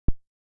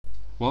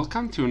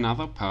Welcome to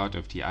another part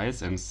of the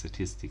ISN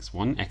Statistics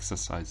 1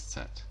 exercise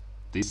set,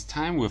 this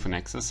time with an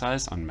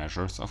exercise on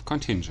measures of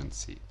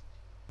contingency.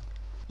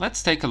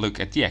 Let's take a look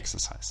at the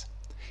exercise.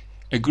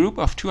 A group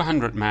of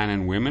 200 men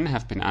and women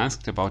have been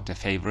asked about their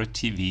favorite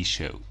TV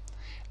show.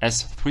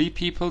 As 3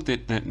 people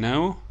did not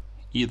know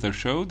either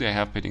show, they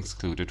have been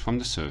excluded from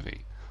the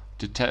survey.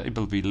 The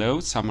table below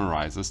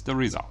summarizes the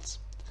results.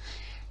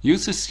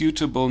 Use a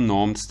suitable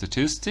normed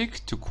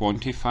statistic to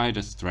quantify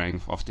the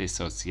strength of the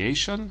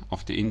association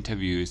of the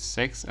interviewee's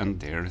sex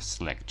and their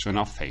selection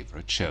of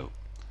favorite show.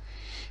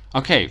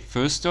 Okay,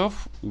 first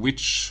off,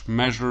 which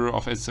measure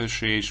of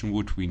association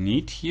would we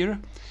need here?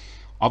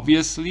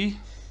 Obviously,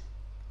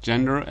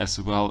 gender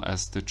as well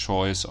as the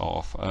choice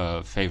of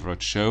a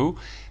favorite show.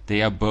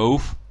 They are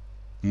both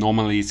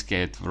normally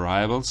scaled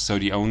variables, so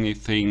the only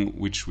thing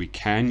which we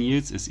can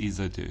use is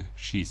either the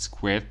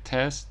chi-squared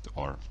test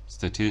or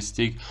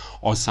statistic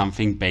or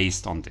something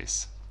based on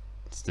this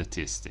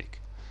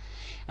statistic.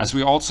 As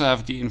we also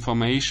have the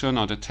information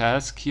or the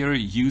task here,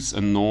 use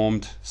a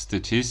normed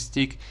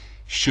statistic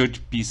should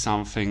be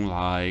something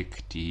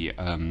like the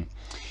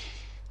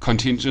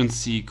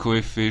contingency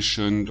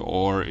coefficient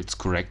or its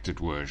corrected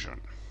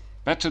version.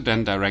 Better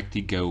than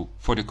directly go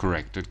for the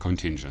corrected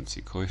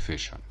contingency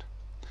coefficient.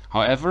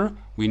 However,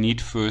 we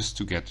need first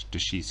to get the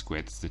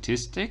chi-squared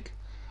statistic,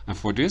 and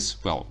for this,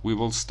 well, we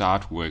will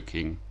start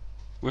working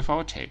with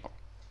our table.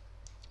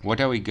 What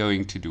are we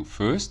going to do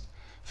first?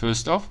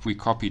 First off, we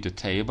copy the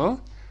table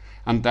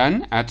and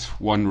then add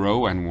one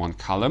row and one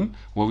column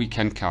where we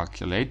can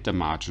calculate the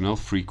marginal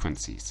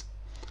frequencies.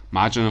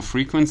 Marginal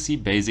frequency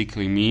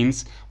basically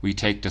means we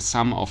take the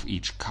sum of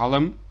each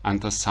column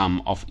and the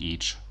sum of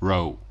each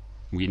row.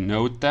 We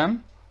note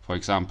them. For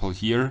example,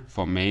 here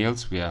for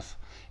males we have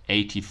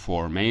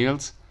 84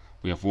 males,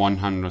 we have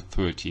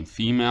 113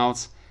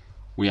 females,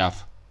 we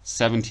have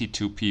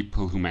 72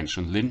 people who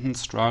mentioned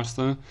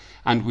Lindenstraße,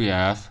 and we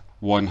have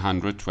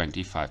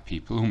 125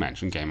 people who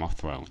mentioned Game of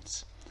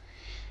Thrones.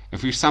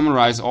 If we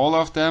summarize all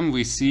of them,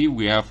 we see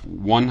we have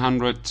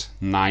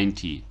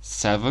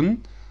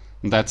 197.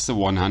 That's the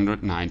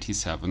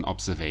 197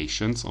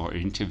 observations or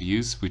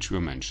interviews which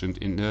were mentioned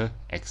in the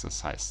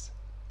exercise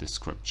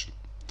description.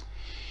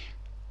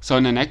 So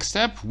in the next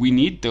step, we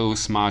need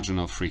those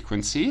marginal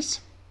frequencies,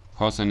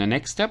 because in the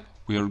next step,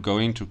 we are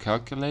going to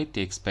calculate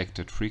the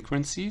expected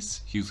frequencies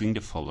using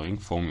the following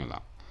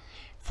formula.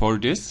 For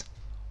this,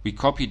 we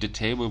copy the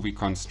table we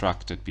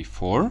constructed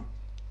before,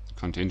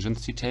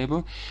 contingency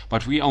table,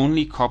 but we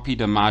only copy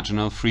the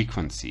marginal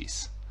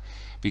frequencies,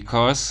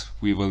 because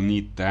we will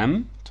need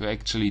them to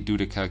actually do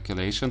the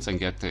calculations and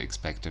get the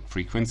expected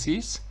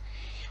frequencies.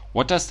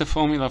 What does the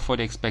formula for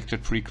the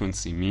expected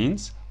frequency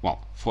means?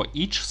 Well, for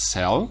each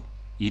cell,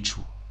 each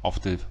of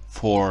the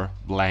 4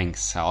 blank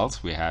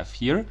cells we have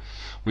here,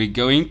 we're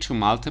going to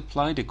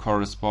multiply the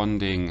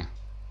corresponding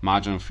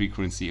marginal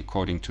frequency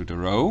according to the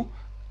row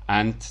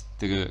and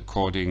the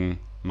according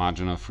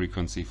marginal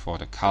frequency for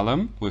the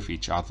column with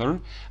each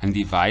other and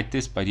divide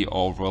this by the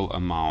overall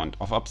amount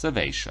of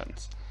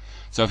observations.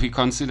 So if we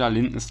consider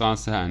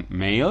Lindenstraße and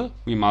male,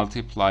 we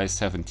multiply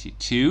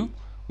 72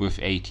 with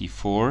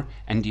 84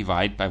 and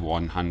divide by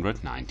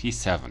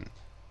 197.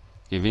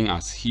 Giving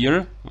us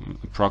here an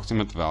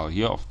approximate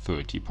value of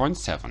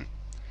 30.7.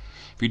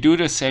 If we do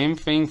the same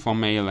thing for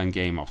male and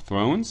Game of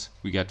Thrones,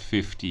 we get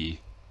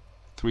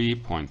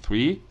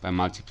 53.3 by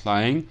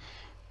multiplying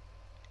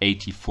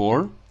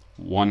 84,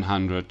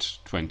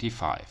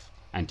 125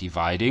 and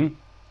dividing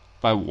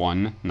by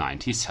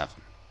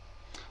 197.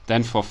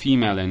 Then for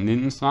female and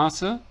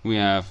Lindenstraße, we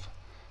have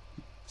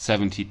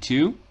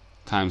 72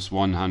 times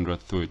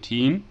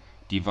 113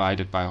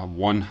 divided by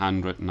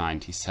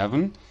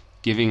 197,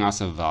 giving us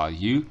a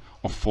value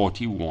of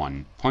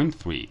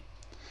 41.3.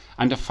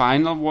 And the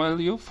final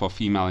value for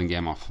female in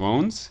Game of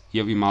Thrones,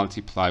 here we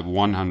multiply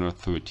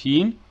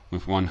 113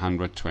 with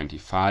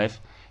 125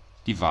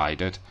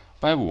 divided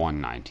by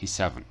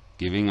 197,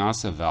 giving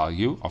us a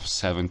value of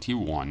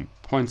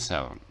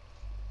 71.7.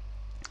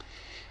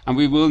 And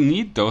we will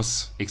need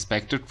those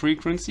expected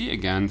frequency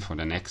again for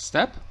the next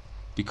step,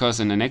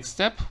 because in the next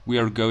step we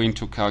are going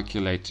to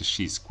calculate the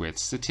chi-squared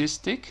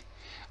statistic.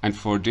 And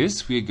for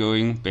this, we're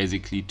going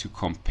basically to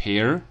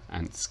compare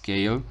and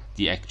scale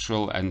the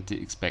actual and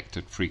the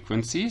expected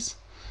frequencies.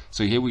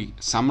 So here we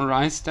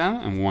summarize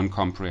them in one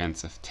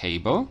comprehensive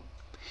table.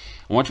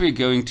 And what we're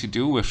going to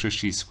do with the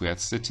chi-squared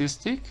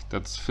statistic,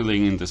 that's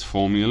filling in this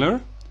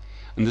formula.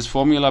 And this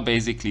formula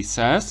basically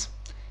says,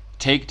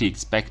 take the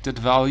expected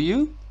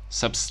value,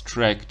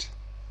 subtract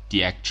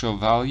the actual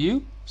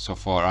value. So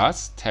for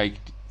us,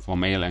 for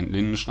male and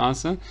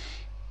Lindenstraße,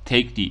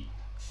 take the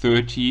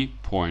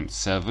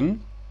 30.7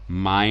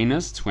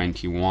 minus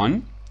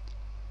 21,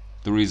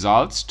 the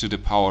results to the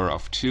power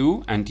of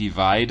 2 and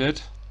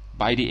divided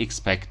by the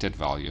expected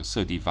value,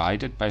 so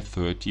divided by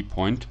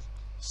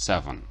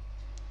 30.7.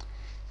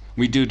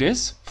 We do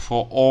this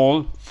for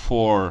all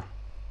 4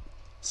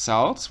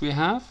 cells we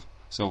have,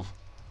 so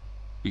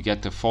we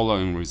get the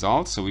following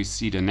results. So we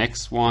see the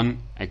next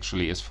one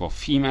actually is for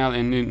female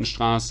in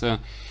Lindenstraße.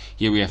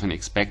 Here we have an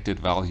expected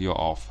value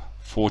of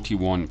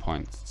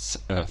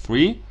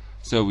 41.3,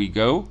 so we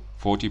go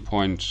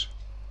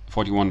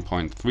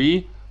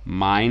 41.3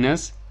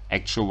 minus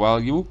actual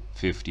value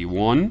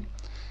 51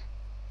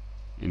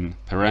 in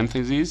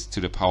parentheses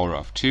to the power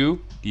of 2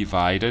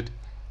 divided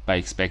by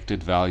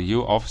expected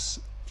value of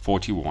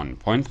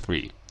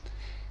 41.3.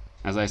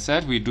 As I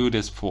said, we do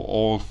this for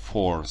all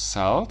 4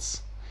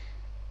 cells.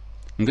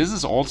 And this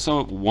is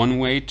also one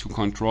way to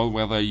control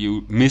whether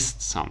you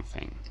missed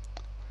something.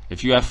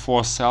 If you have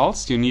 4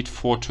 cells, you need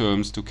 4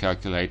 terms to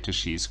calculate the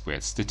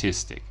chi-squared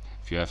statistic.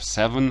 If you have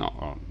 7,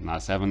 or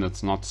not 7,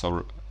 that's not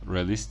so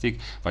realistic,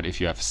 but if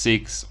you have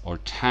 6 or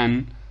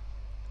 10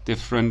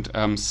 different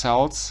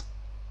cells,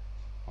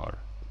 or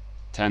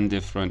 10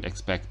 different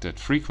expected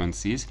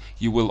frequencies,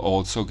 you will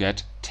also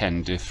get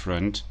 10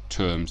 different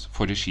terms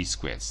for the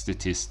chi-squared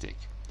statistic.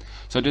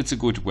 So that's a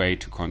good way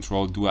to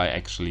control, do I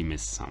actually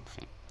miss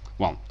something?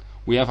 Well,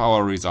 we have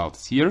our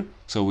results here,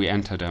 so we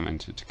enter them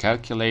into the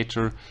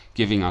calculator,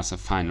 giving us a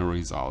final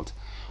result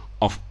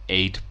of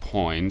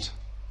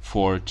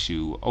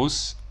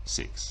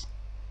 8.4206.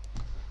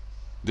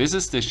 This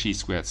is the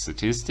chi-squared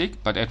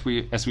statistic, but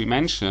as we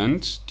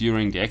mentioned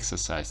during the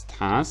exercise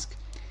task,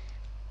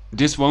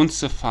 this won't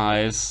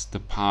suffice the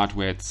part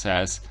where it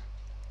says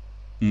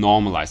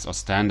normalized or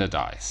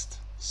standardized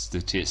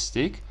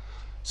statistic.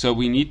 So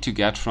we need to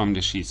get from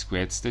the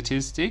chi-squared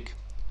statistic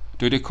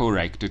to the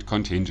corrected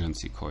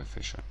contingency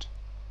coefficient.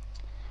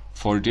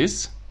 For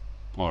this,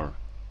 or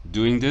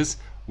doing this,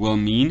 will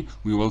mean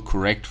we will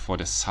correct for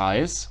the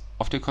size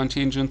of the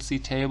contingency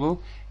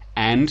table,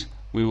 and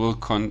we will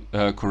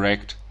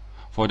correct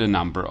for the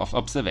number of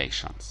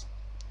observations.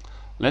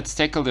 Let's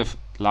tackle the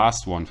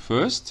last one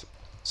first.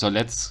 So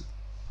let's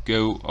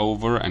go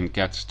over and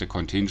get the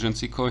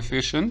contingency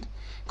coefficient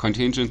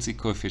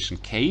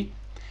K,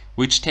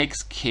 which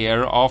takes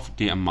care of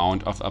the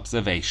amount of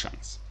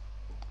observations.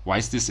 Why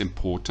is this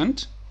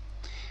important?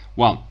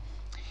 Well,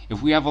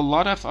 if we have a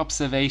lot of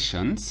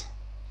observations,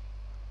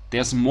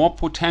 there's more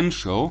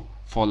potential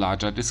for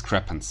larger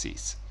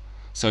discrepancies.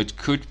 So it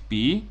could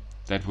be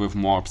that with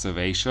more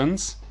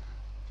observations,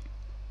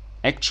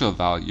 actual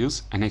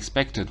values and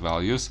expected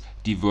values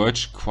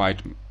diverge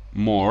quite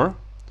more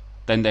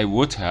than they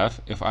would have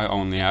if I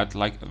only had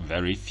like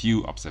very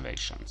few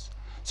observations.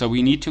 So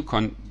we need to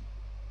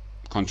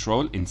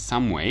control in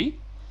some way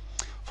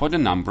for the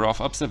number of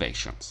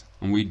observations.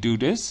 And we do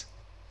this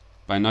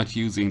by not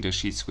using the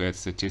chi-squared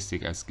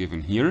statistic as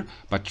given here,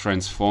 but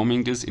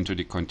transforming this into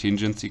the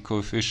contingency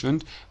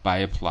coefficient by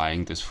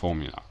applying this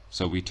formula.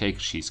 So we take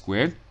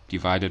chi-squared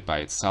divided by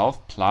itself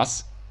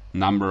plus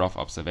number of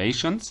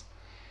observations,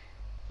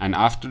 and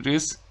after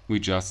this we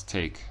just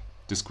take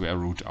the square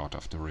root out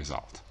of the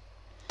result.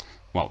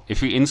 Well,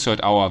 if we insert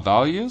our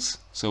values,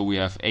 so we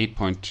have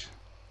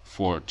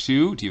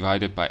 8.42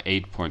 divided by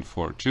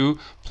 8.42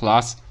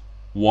 plus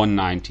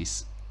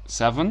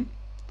 197,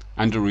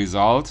 and the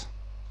result,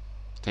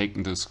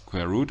 taking the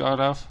square root out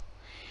of,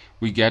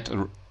 we get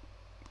a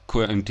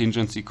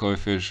contingency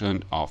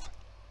coefficient of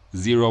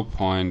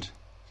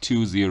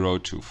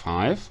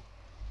 0.2025.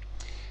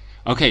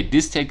 Okay,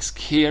 this takes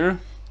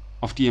care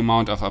of the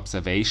amount of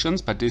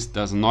observations, but this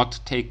does not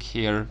take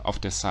care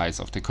of the size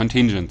of the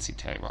contingency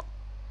table.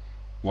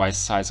 Why is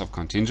size of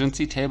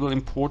contingency table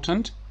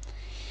important?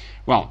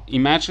 Well,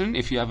 imagine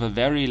if you have a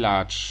very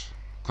large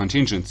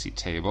contingency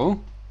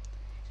table,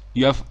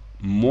 you have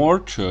more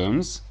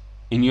terms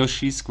in your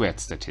chi-squared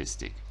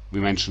statistic.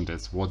 We mentioned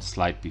this one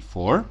slide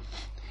before.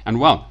 And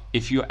well,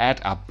 if you add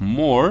up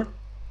more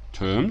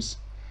terms,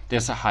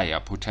 there's a higher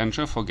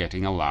potential for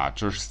getting a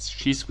larger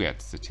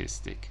chi-squared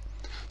statistic.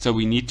 So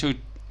we need to,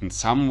 in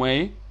some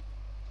way,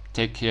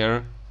 take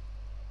care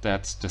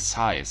that the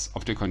size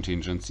of the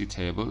contingency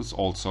table is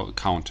also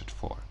accounted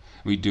for.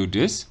 We do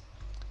this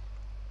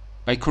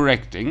by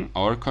correcting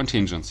our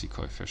contingency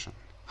coefficient.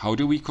 How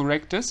do we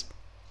correct this?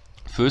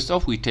 First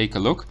off, we take a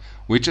look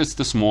which is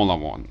the smaller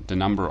one, the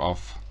number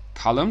of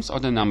columns or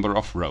the number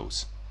of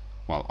rows.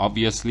 Well,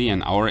 obviously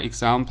in our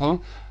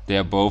example they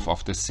are both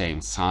of the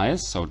same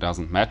size, so it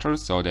doesn't matter,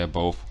 so they're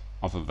both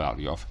of a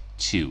value of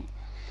 2.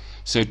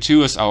 So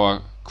 2 is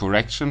our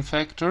correction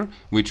factor,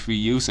 which we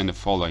use in the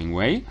following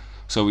way.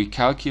 So we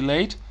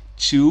calculate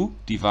 2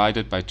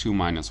 divided by 2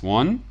 minus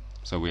 1,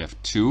 so we have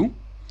 2,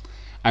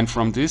 and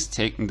from this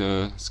taking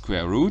the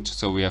square root,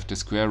 so we have the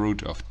square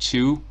root of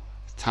 2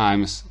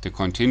 times the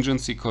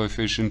contingency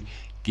coefficient,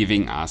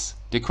 giving us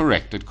the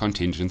corrected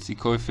contingency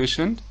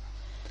coefficient.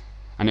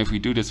 And if we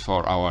do this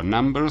for our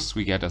numbers,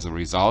 we get as a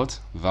result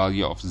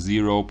value of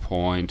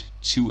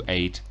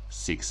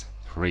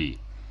 0.2863.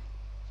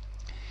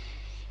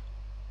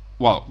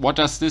 Well, what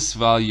does this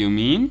value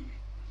mean?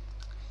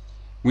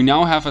 We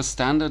now have a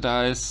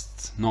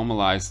standardized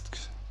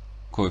normalized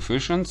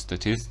coefficient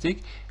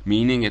statistic,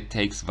 meaning it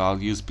takes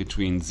values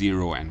between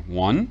 0 and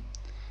 1,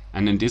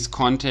 and in this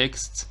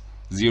context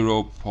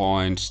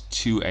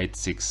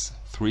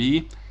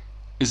 0.2863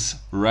 is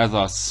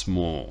rather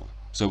small.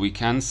 So we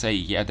can say,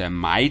 yeah, there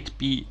might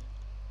be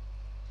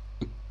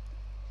a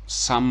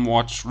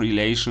somewhat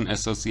relation,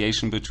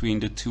 association between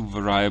the two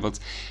variables,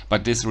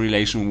 but this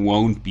relation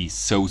won't be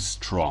so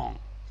strong.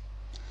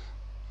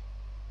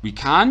 We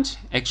can't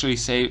actually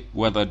say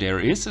whether there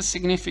is a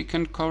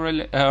significant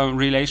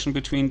relation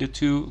between the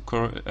two,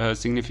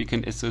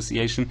 significant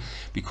association,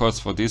 because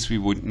for this we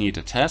would need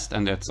a test,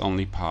 and that's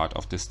only part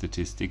of the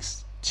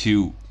Statistics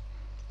 2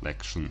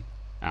 lection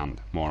and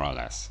more or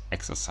less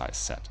exercise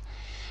set.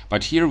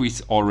 But here we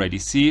already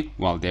see,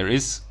 well, there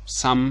is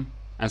some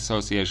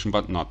association,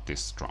 but not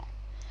this strong.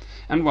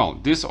 And well,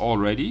 this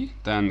already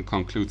then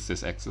concludes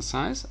this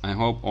exercise. I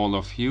hope all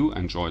of you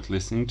enjoyed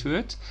listening to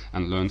it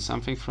and learned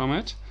something from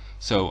it.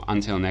 So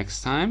until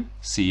next time,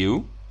 see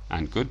you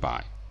and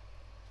goodbye.